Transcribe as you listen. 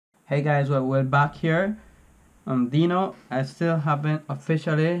Hey guys, well, we're back here. I'm Dino. I still haven't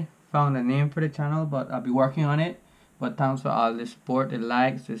officially found a name for the channel, but I'll be working on it. But thanks for all the support, the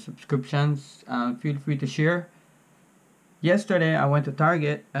likes, the subscriptions, and feel free to share. Yesterday I went to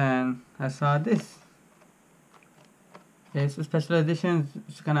Target and I saw this. It's a special edition.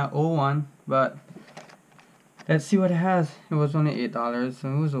 It's kind of old one, but let's see what it has. It was only $8, so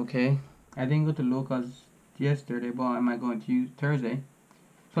it was okay. I didn't go to locals yesterday, but I might go to Thursday.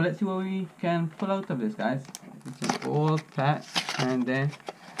 So let's see what we can pull out of this, guys. It's an old pack, and then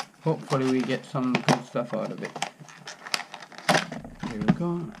hopefully we get some good stuff out of it. Here we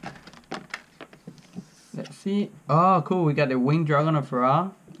go. Let's see. Oh, cool. We got the Winged Dragon of Ra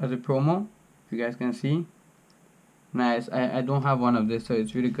as a promo. If you guys can see. Nice. I don't have one of this, so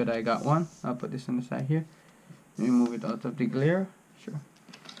it's really good I got one. I'll put this on the side here. Let me move it out of the glare. Sure.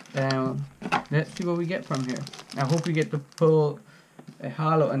 And let's see what we get from here. I hope we get to pull a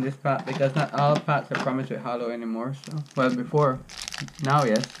holo in this pack, because not all packs are promised with holo anymore. So, well, before, now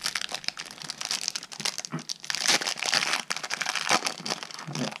yes.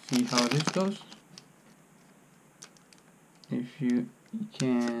 Let's see how this goes. If you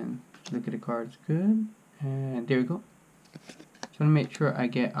can look at the cards good, and there we go. So to make sure I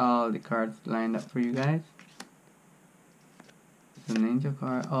get all the cards lined up for you guys. It's a ninja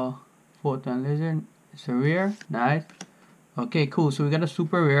card. Oh, Photon Lizard. It's a rare. Nice. Okay, cool. So we got a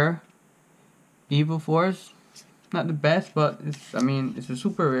super rare Evil Force. Not the best, but it's a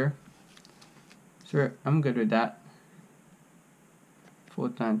super rare. So I'm good with that.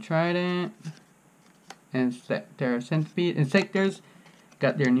 Photon Trident. Insector Centipede. Insectors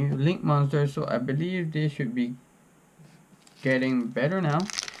got their new Link monsters, so I believe they should be getting better now.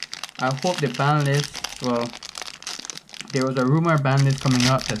 I hope the ban list, well, there was a rumor ban list coming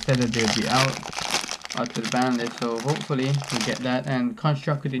up that said that they'll be out to the ban list, so hopefully we get that. And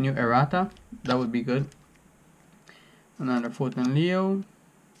construct with the new errata, that would be good. Another Photon Leo.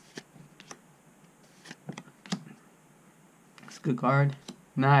 It's a good card.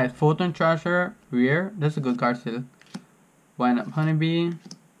 Nice. Photon Trasher rare. That's a good card still. Wind Up Honeybee.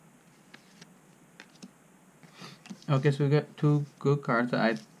 Okay, so we got two good cards that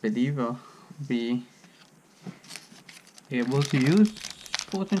I believe will be able to use.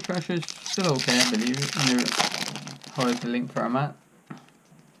 Photon Trasher is still okay, I believe, in the how is the link format.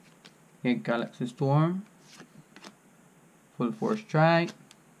 Okay, Galaxy Storm. Full Force Strike.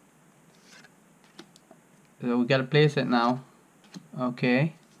 So we gotta place it now.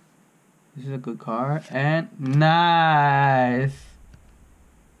 Okay. This is a good card. And nice!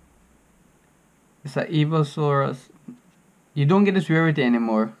 It's an Evil Source. You don't get this rarity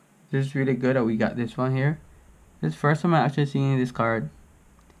anymore. This is really good that we got this one here. This is the first time I'm actually seeing this card.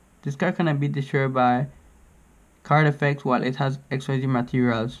 This card cannot be destroyed by card effects while it has XYZ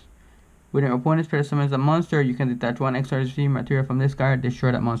materials. When your opponent's player summons a monster, you can detach one XYZ material from this card,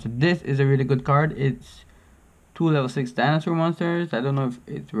 destroy that monster. This is a really good card. It's two level 6 dinosaur monsters. I don't know if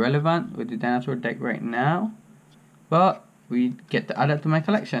it's relevant with the dinosaur deck right now, but we get to add it to my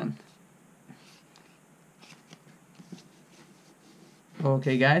collection.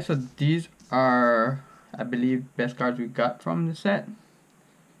 Okay guys, so these are, I believe, best cards we got from the set.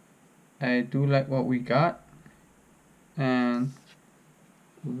 I do like what we got, and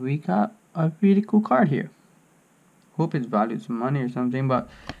we got a really cool card here. Hope it's valued some money or something, but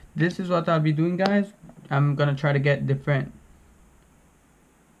this is what I'll be doing, guys. I'm gonna try to get different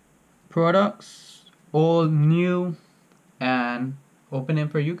products, old, new, and open them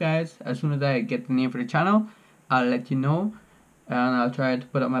for you guys. As soon as I get the name for the channel, I'll let you know, and I'll try to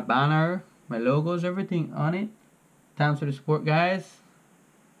put up my banner, my logos, everything on it. Thanks for the support, guys.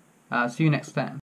 I'll see you next time.